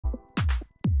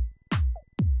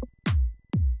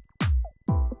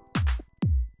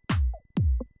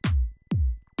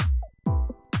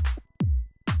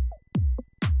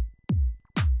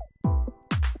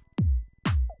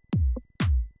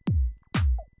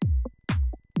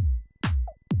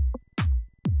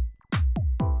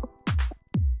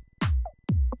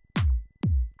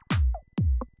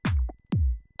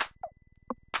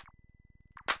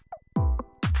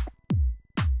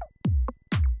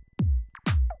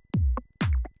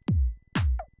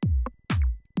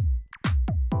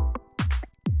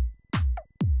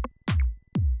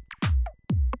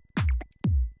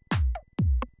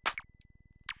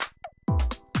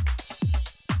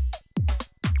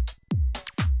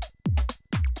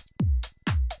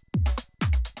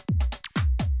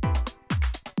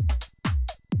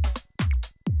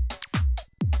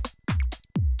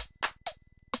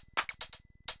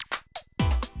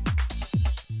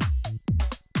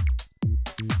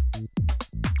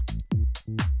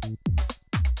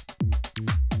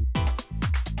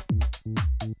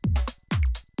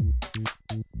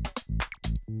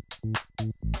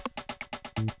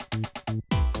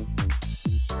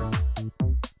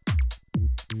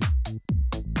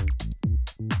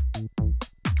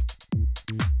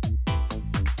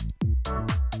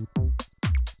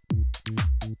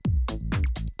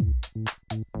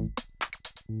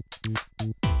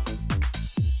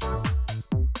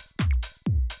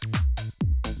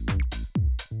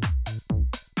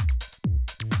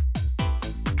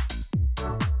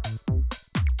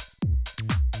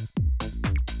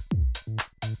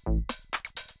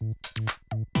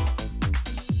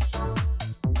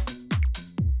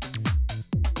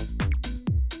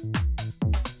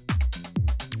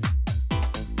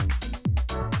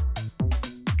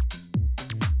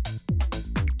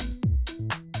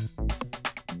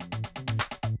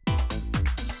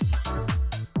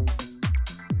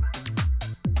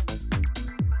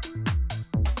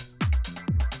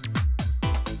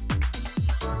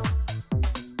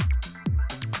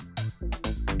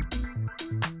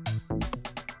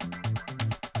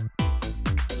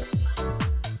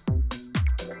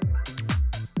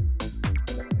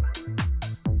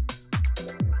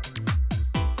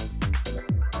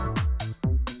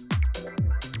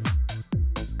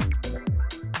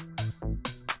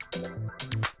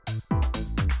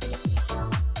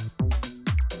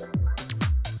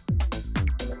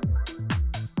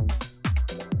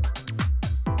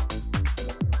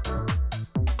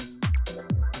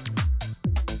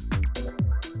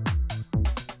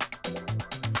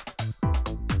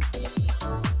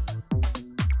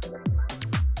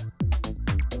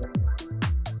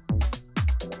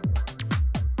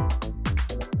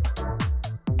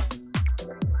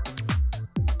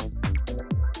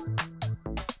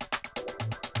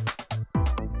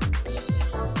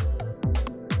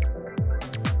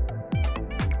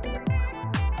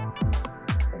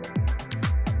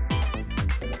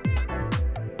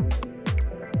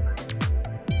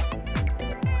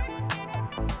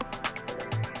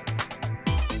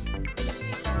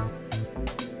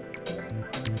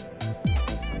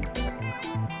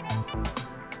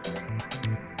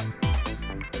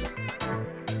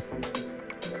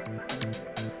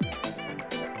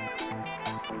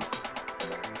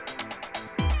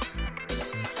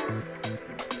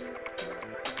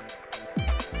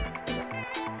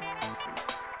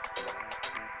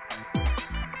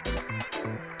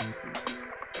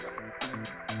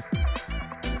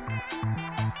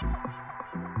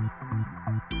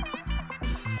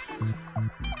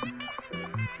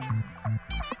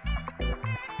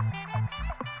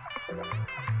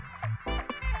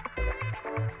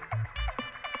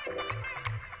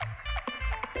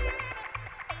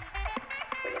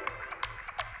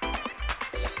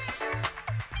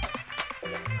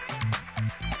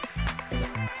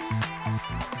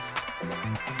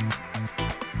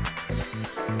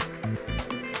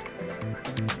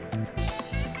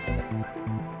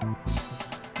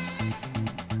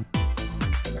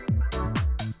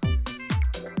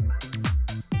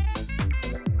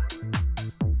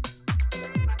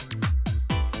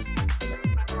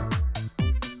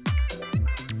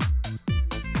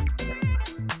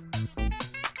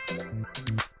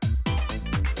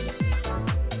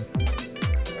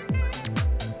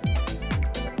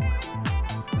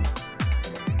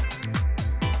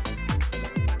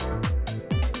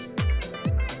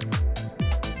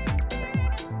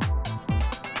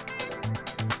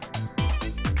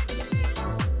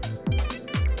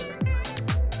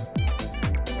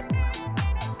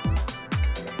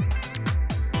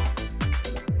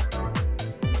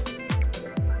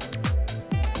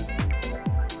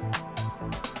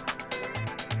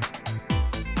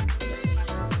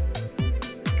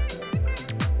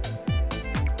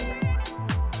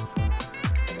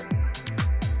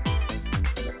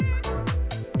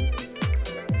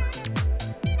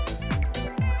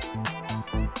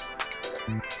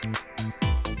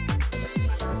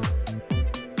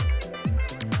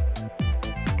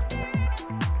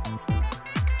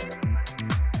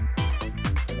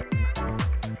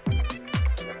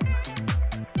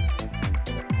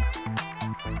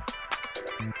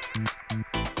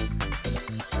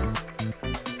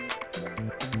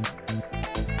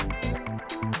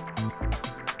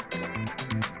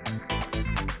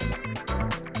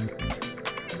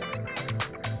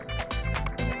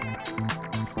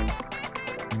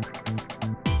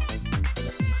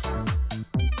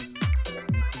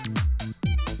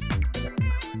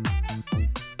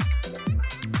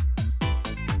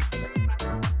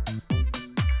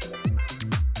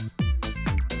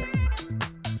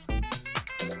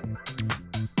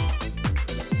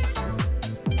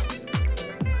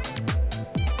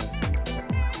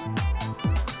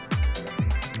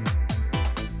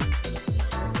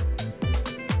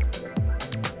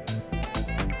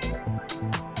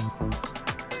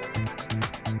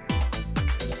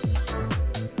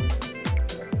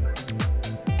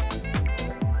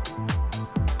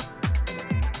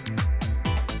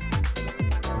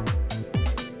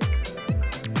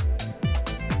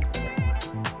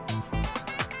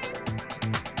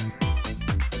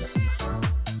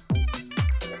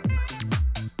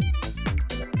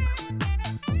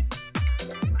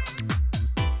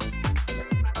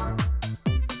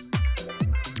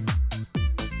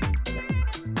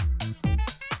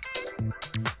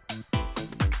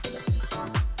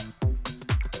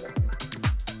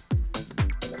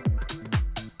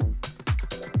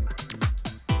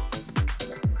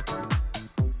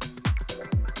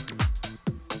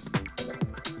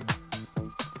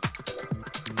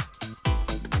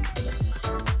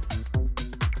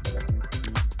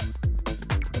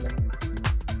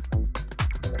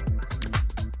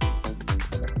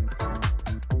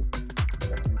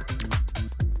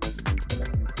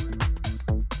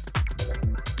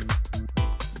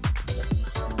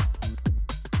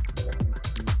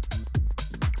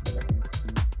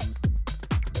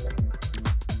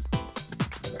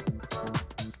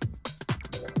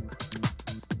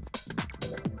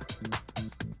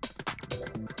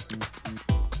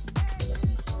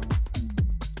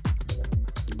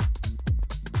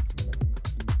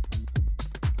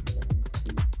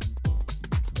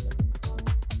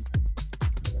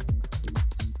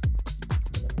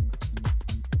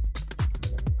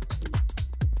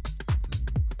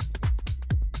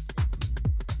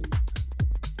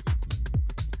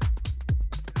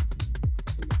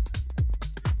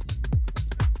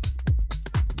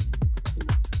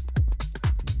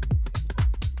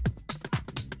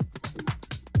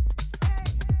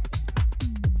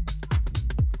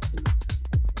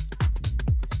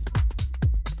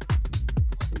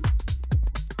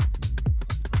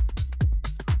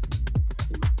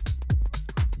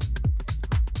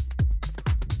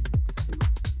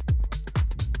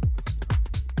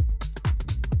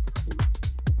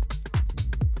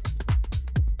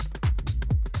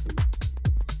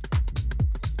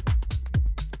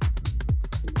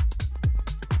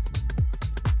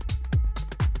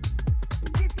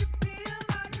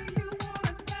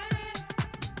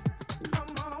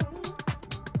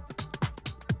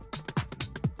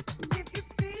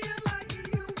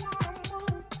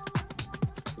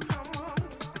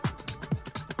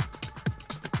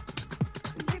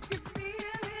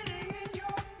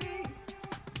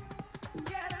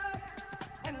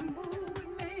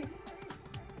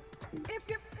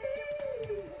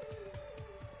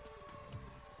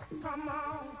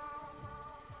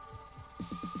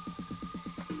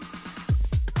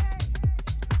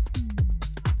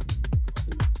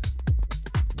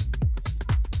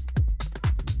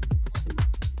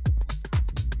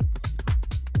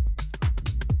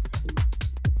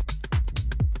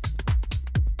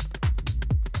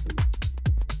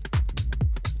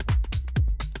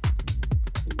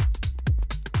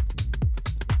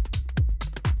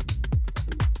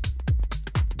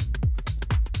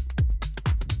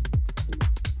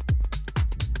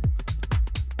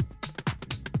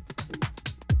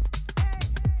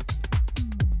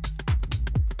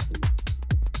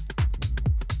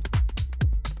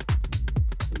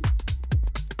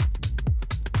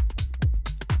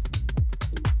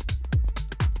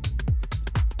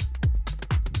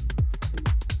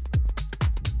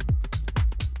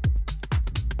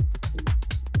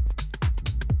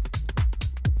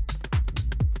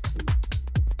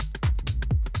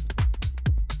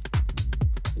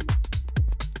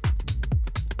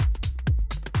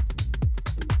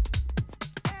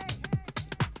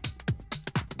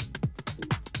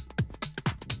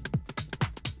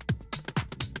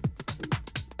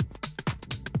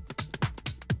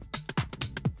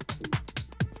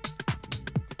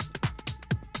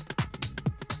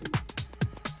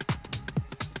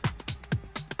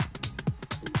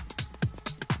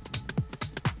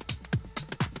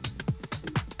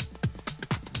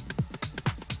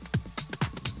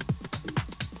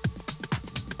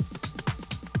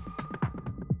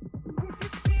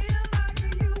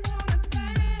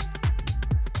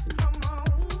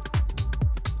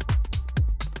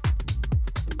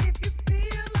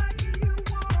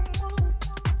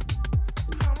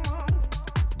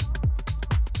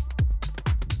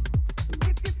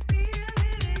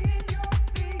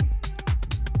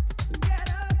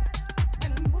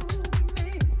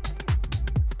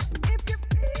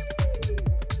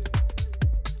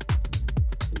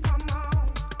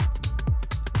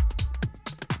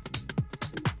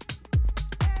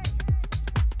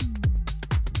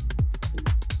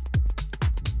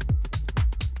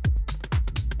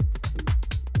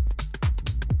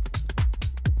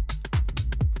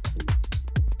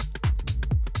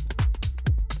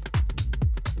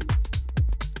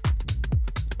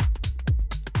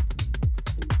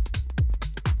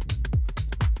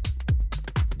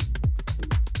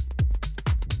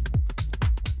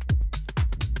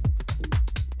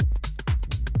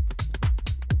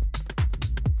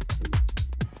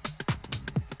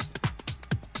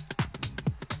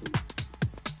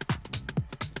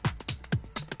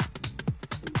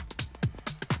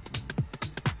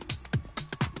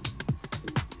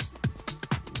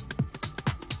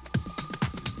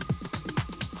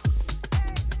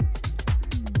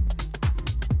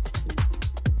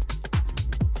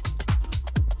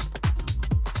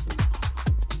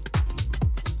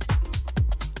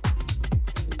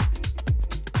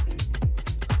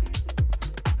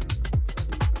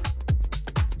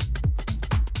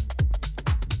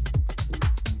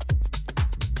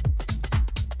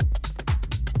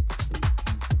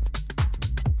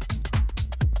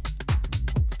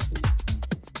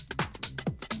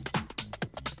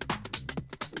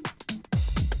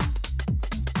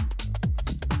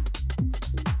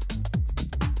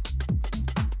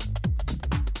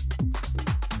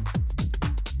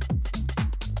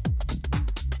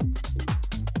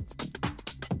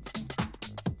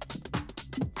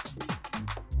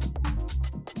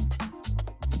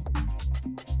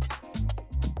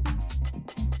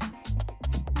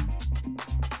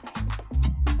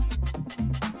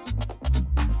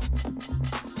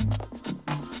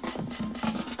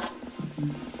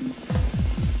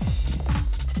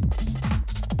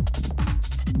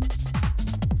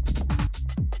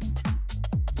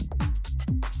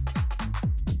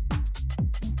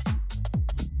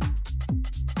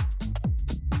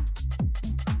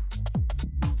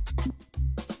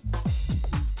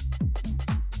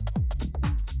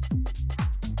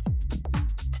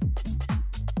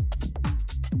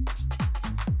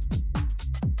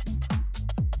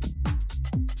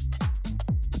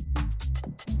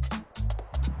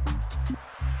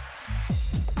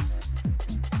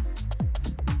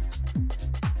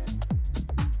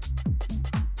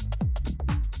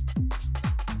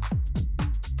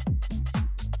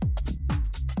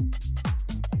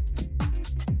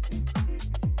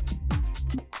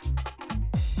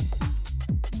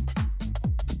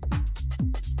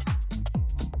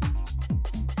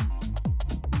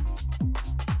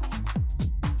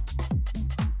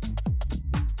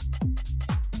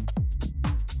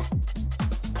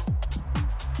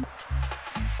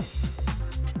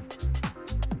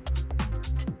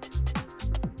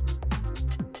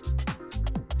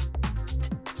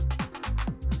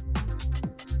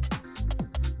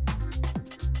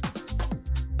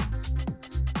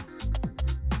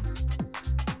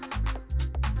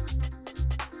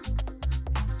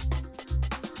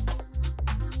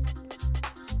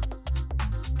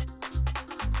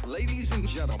Ladies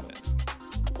and gentlemen,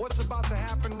 what's about to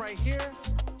happen right here,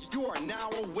 you are now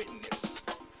a witness,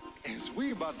 as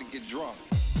we about to get drunk.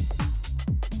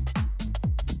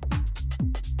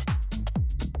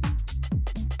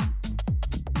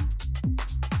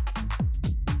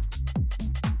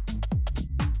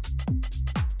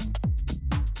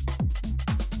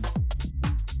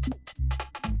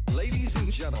 Ladies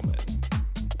and gentlemen,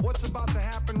 what's about to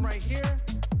happen right here?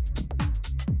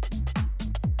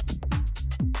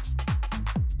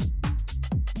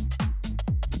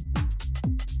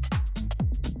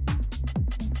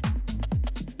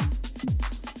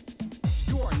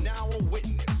 You are now a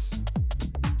witness.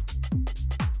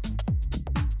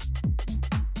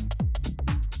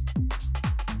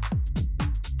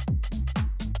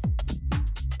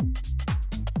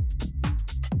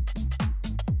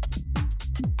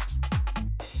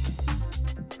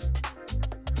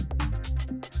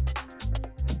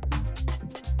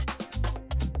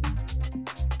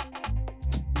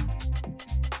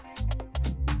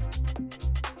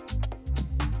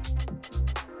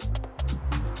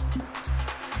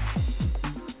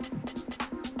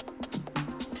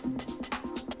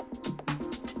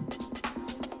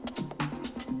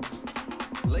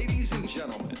 Ladies and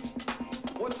gentlemen,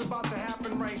 what's about to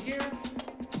happen right here?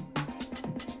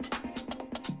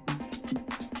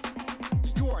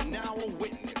 You are now a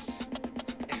witness,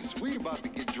 as we about to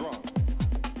get drunk.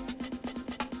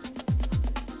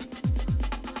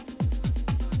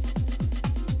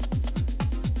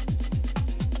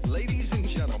 Ladies and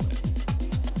gentlemen,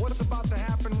 what's about to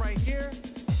happen right here?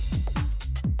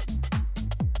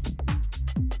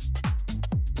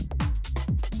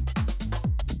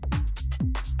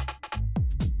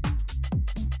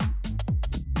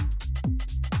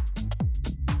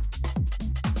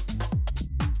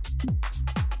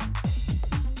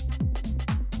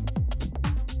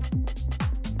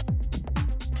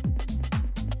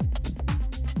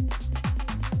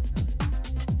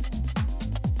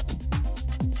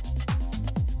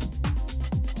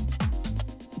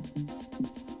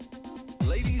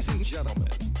 Ladies and gentlemen,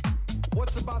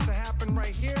 what's about to happen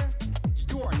right here?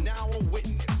 You are now a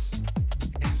witness,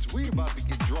 as we about to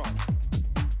get drunk.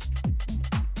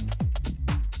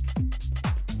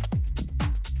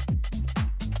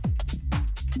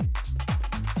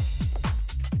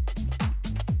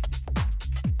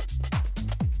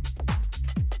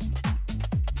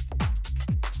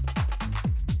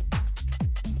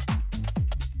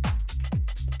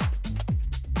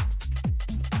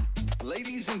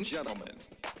 Ladies and gentlemen,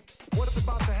 what's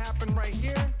about to happen right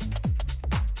here?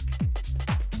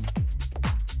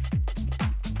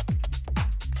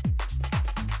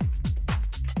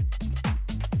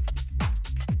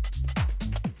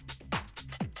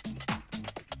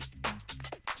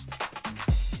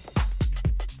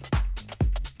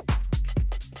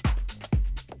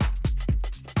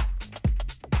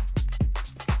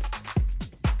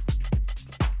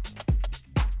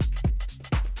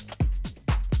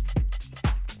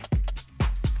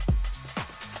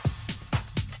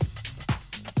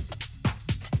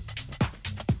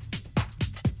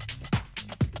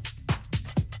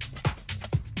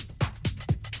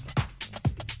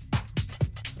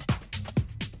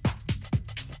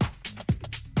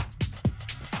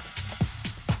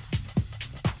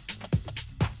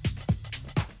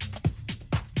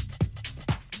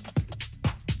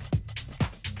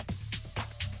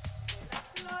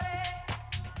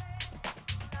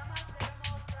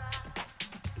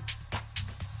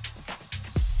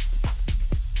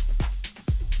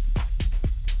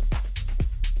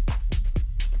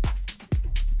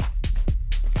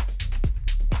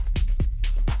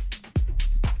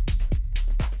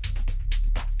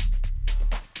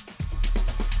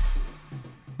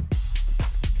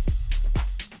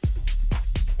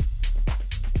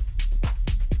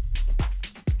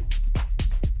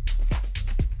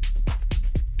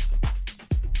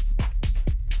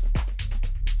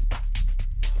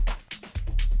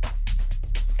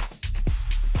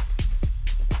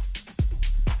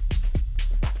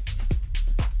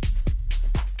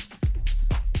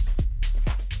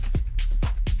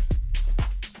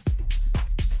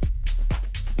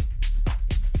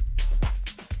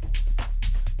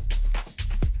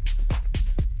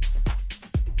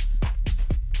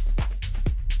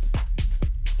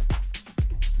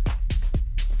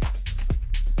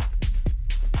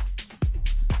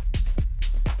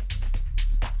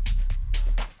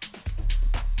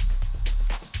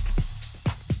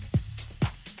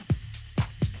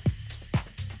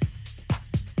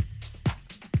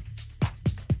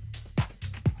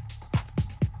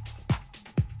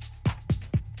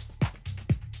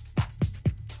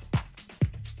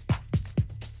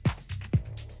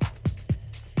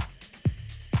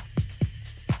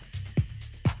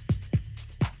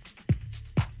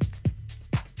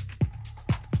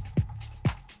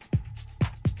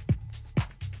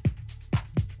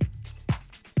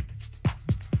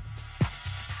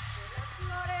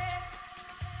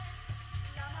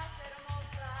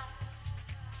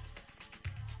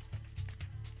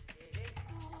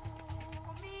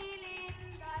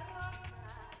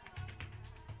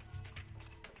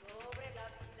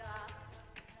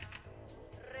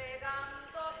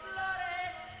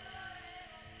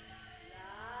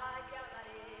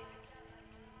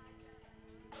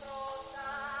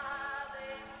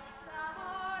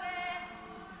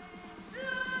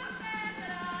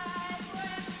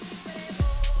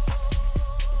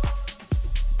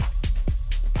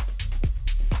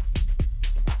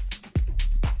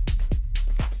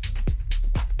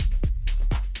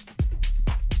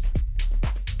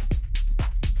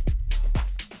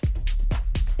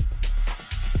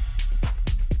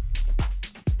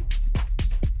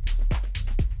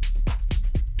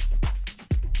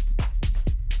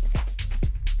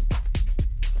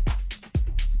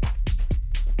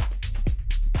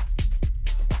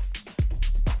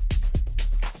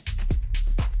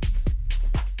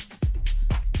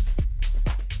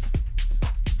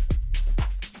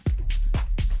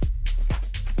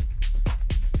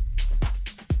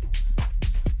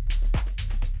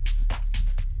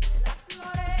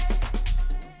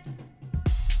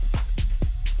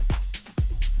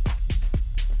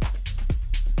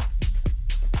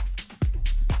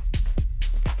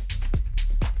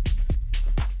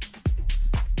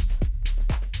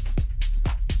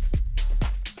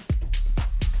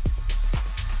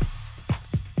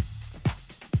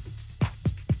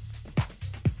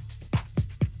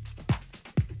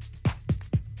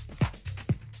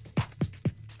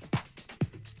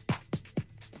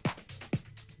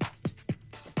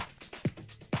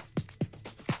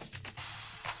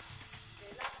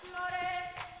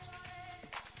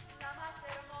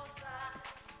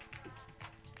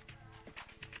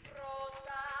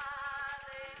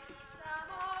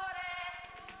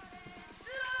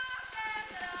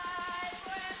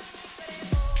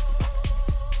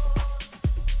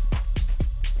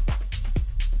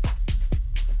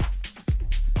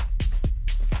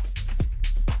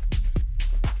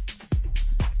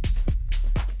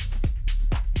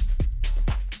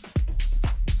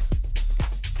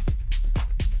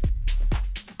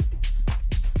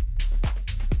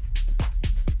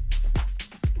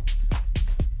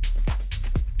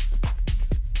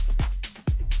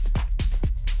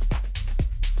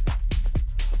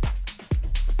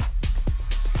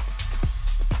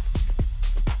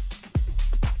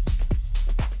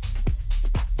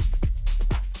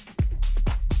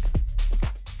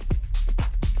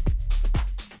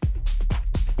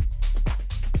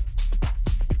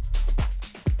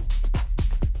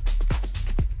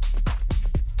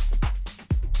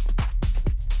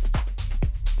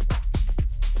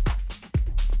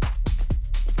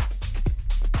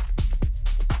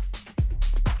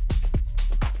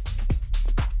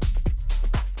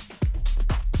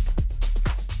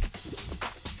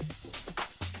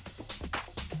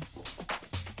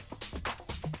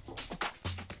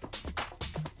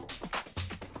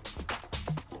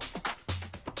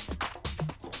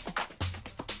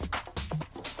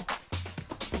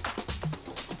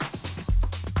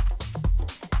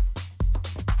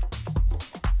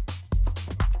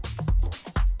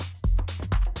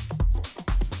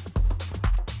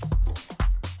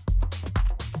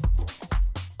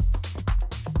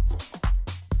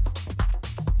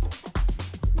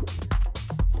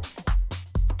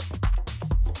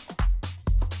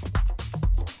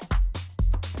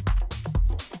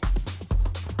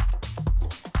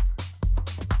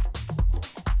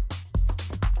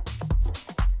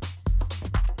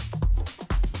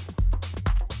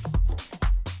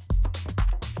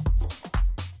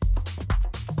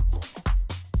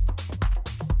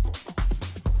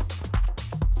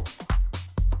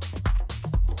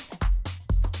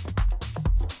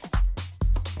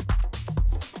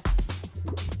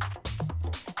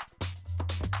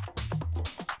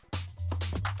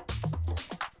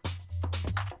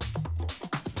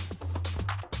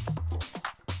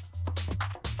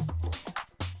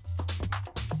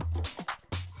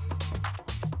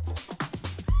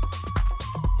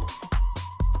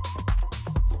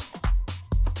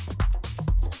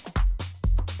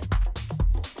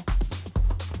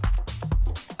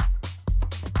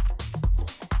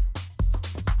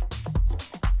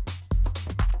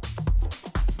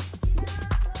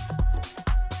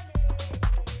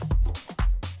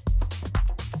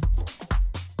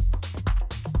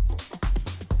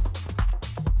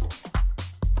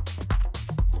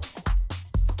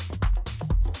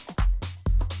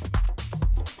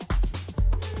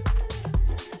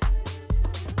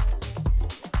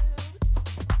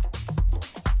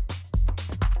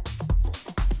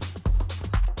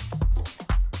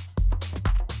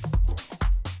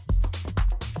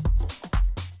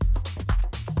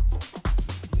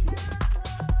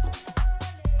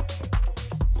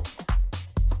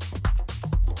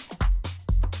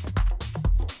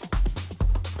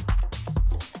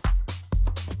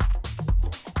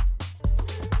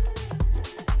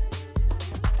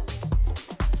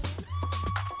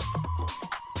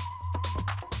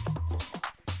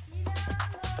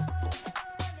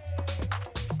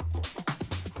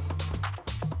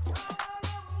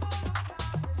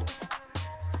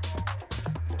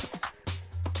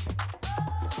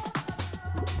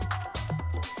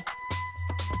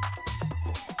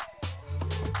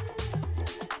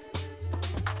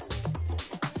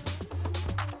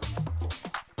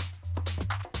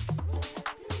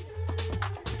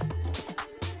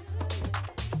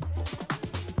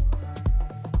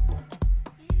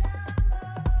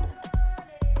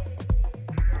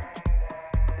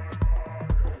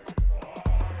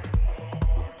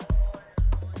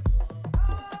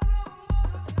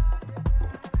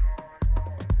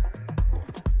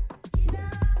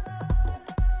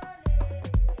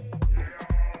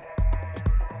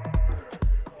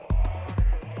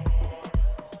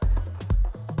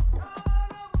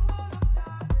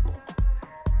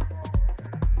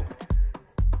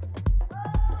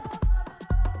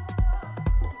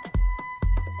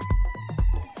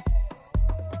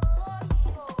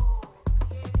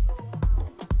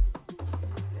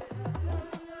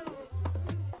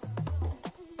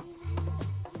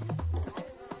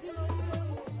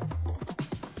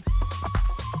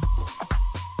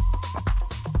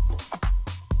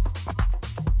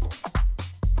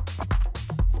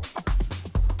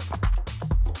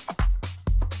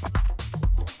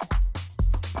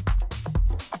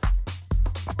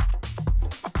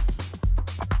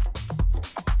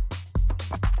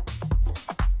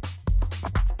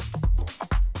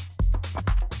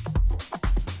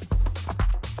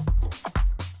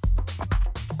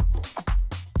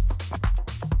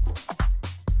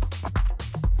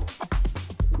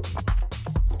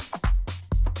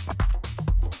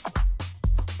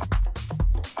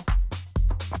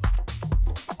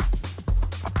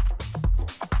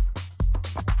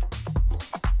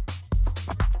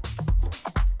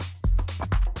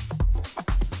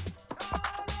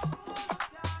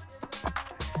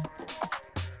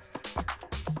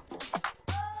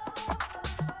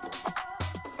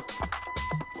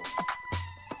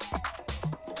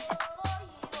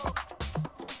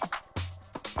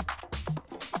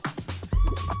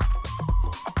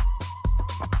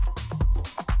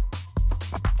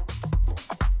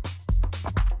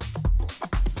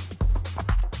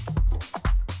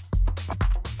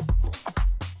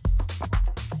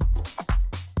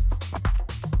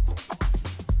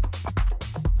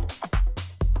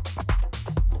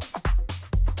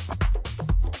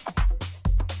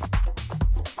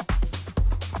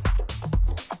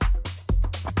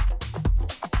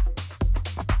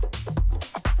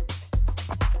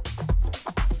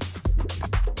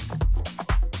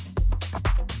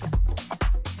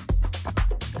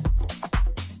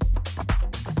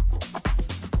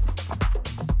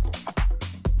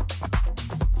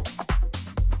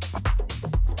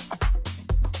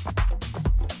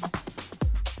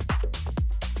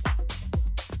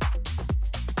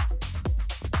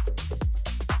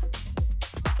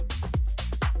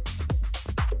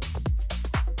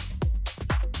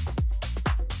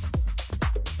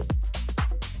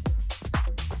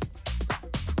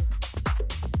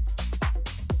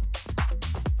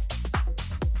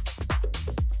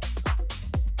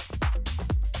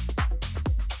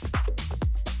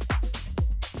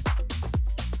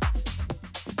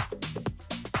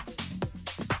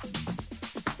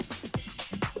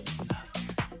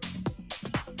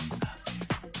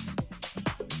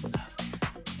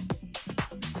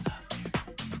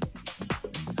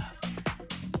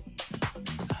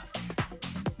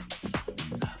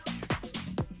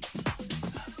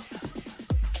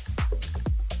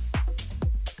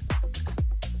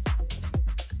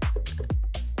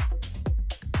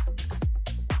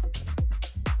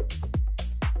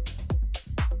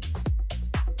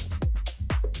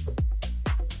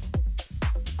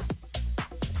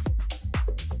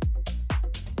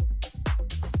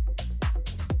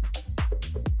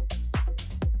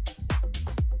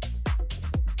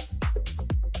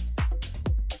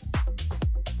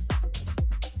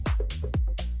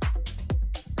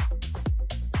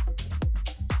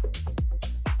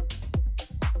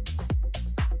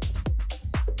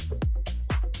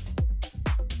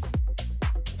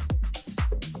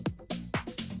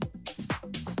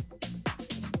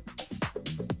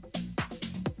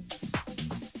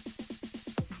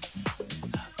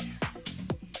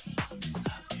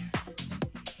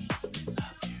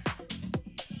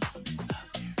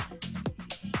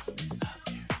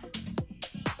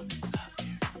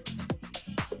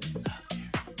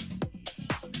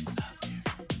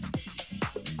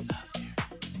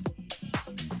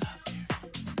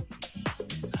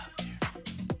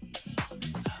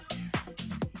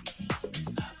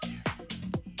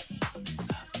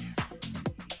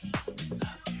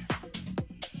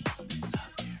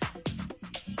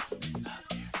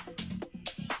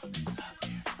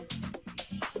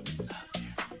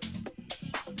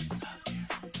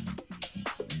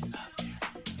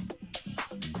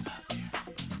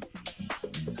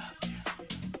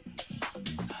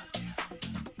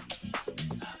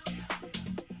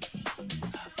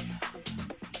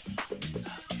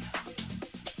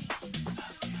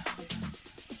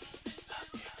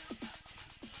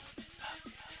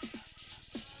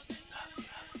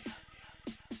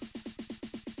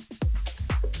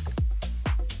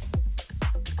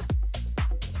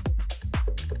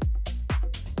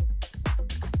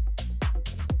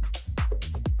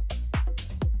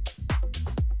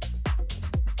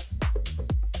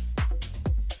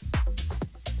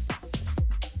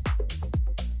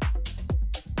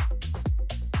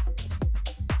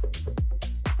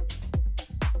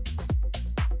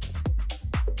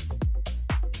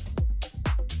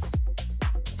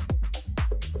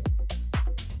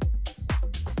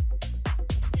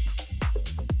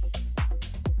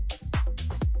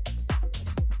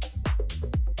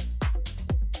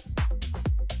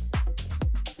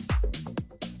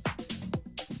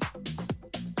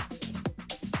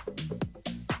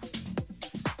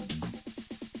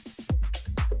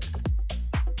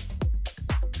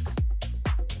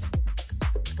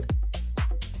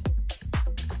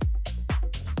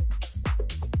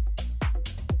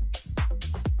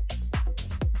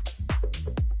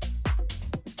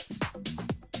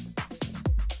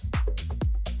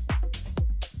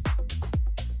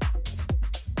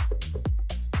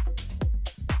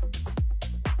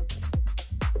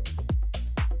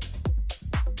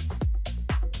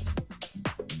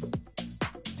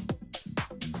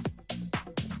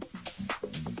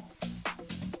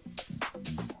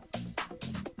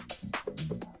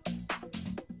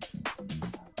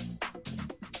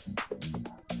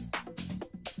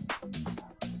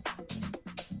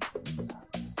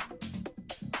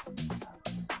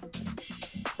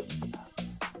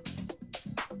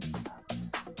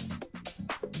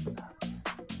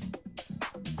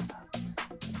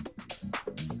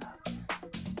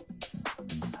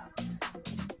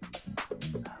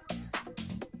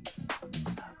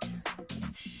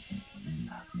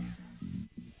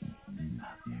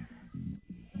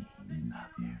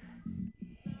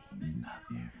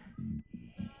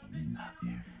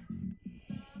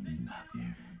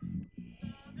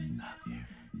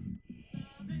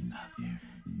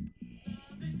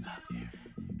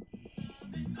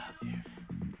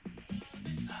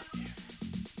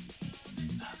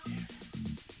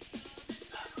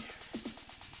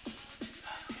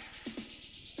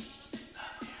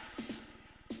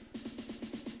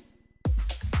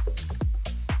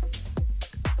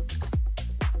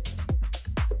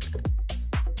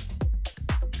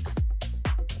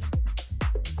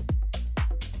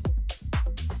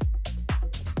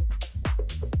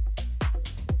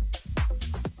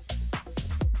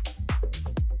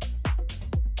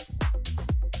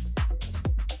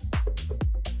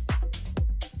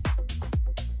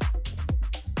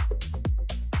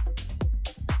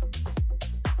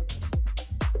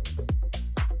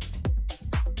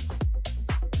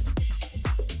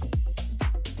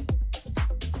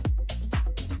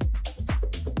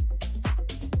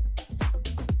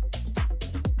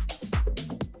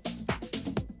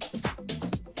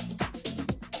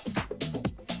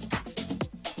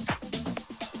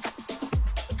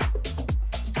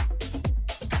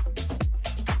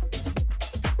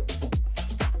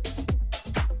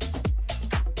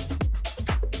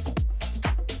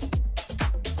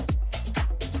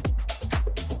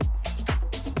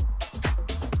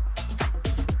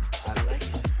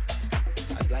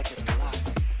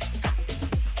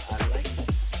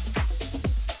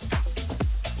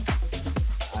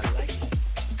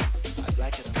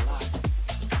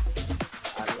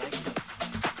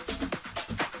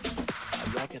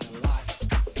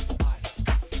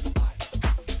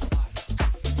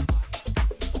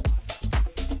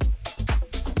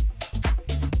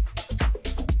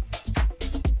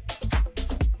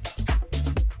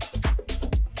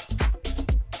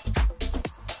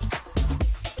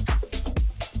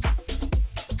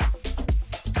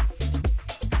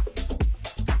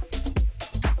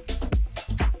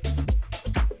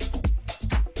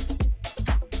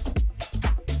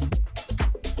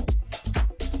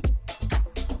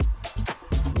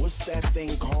 What's that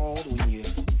thing called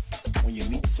when you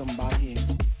meet somebody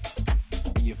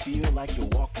and you feel like you're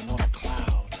walking on a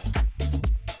cloud?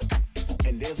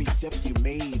 And every step you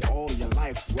made all your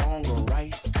life, wrong or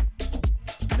right,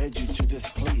 led you to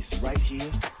this place right here,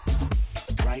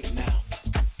 right now.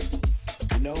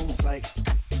 You know, it's like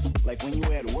when you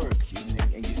were at work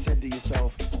and you said to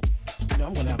yourself, you know,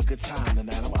 I'm gonna have a good time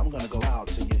tonight. I'm gonna go out.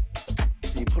 So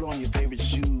you put on your favorite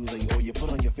shoes or you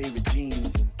put on your favorite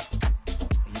jeans and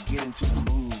you get into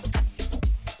the mood.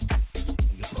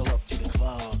 And you pull up to the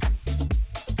club.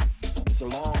 It's a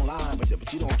long line,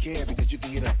 but you don't care because you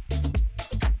can hear the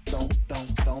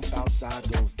thump outside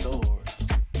those doors.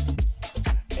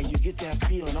 And you get that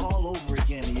feeling all over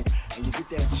again, and you get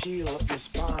that chill up your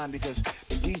spine because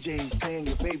the DJ's playing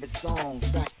your favorite songs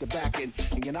back to back, and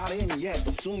you're not in yet,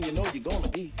 but soon you know you're gonna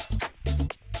be.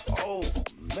 Oh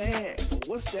man,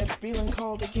 what's that feeling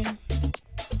called again?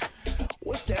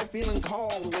 What's that feeling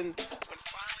called when finally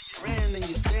you're in and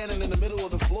you're standing in the middle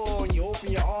of the floor and you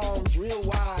open your arms real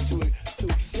wide to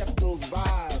accept those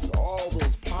vibes, all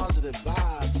those positive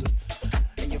vibes,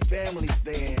 and your family's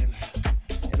there,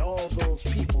 and all those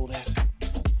people that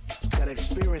are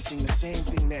experiencing the same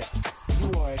thing that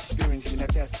you are experiencing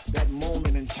at that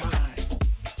moment in time.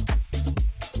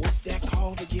 What's that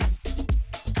called again?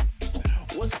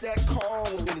 What's that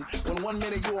called when 1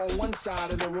 minute you're on one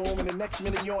side of the room and the next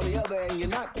minute you're on the other and you're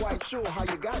not quite sure how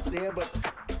you got there, but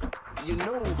you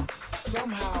know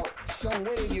somehow, some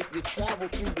way you travel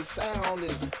through the sound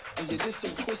and you did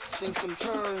some twists and some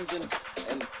turns and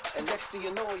next thing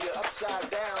you know you're upside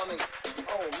down and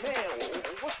oh man,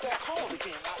 what's that called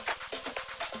again?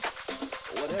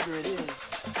 Whatever it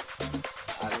is,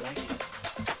 I like it.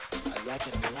 I like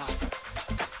it a lot.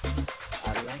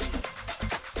 I like it.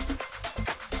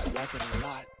 I like it a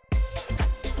lot.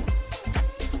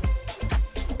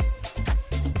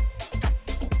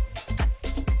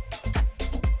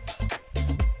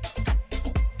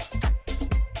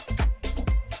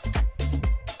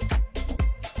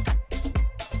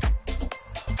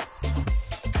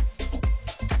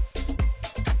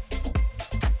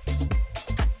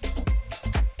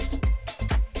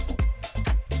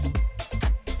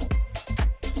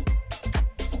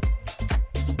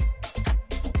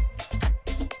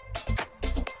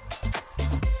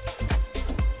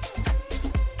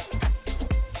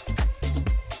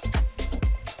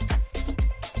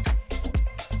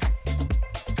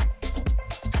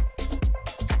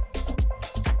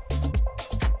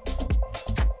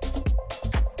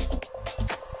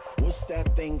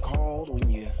 Thing called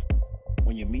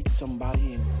when you meet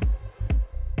somebody and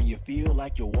you feel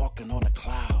like you're walking on a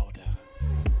cloud,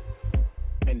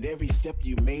 and every step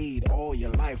you made all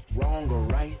your life, wrong or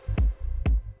right,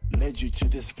 led you to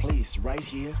this place right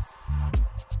here,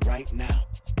 right now.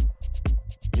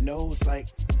 You know, it's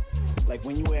like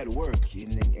when you were at work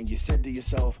and you said to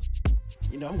yourself,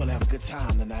 you know, I'm gonna have a good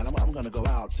time tonight. I'm gonna go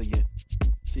out. So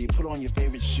you put on your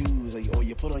favorite shoes or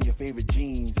you put on your favorite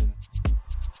jeans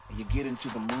and you get into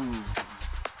the mood,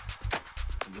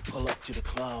 and you pull up to the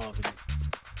club, and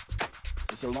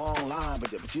it's a long line,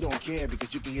 but you don't care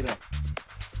because you can hear the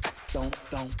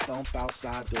thump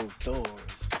outside those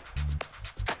doors.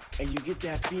 And you get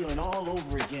that feeling all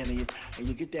over again, and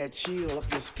you get that chill up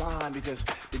your spine because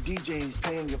the DJ's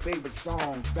playing your favorite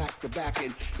songs back to back,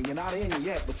 and you're not in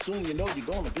yet, but soon you know you're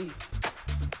gonna be.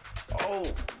 Oh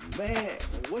man,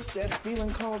 what's that feeling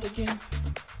called again?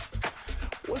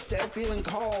 What's that feeling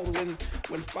called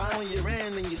when finally you're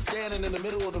in and you're standing in the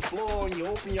middle of the floor and you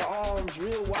open your arms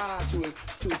real wide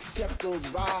to accept those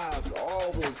vibes,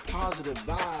 all those positive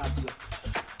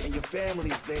vibes, and your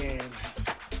family's there,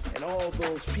 and all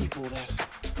those people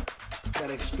that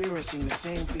are experiencing the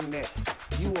same thing that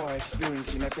you are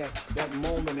experiencing at that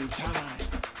moment in time.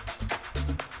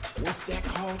 What's that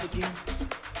called again?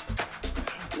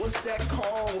 What's that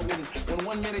called when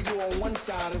 1 minute you're on one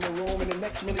side of the room and the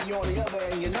next minute you're on the other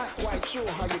and you're not quite sure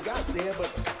how you got there,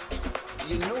 but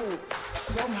you know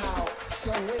somehow,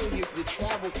 some way you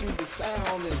travel through the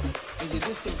sound and you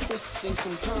did some twists and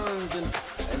some turns and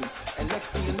next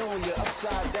thing you know you're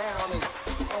upside down and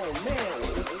oh man,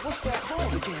 what's that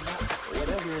called again?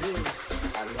 Whatever it is,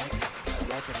 I like it. I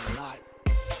like it a lot.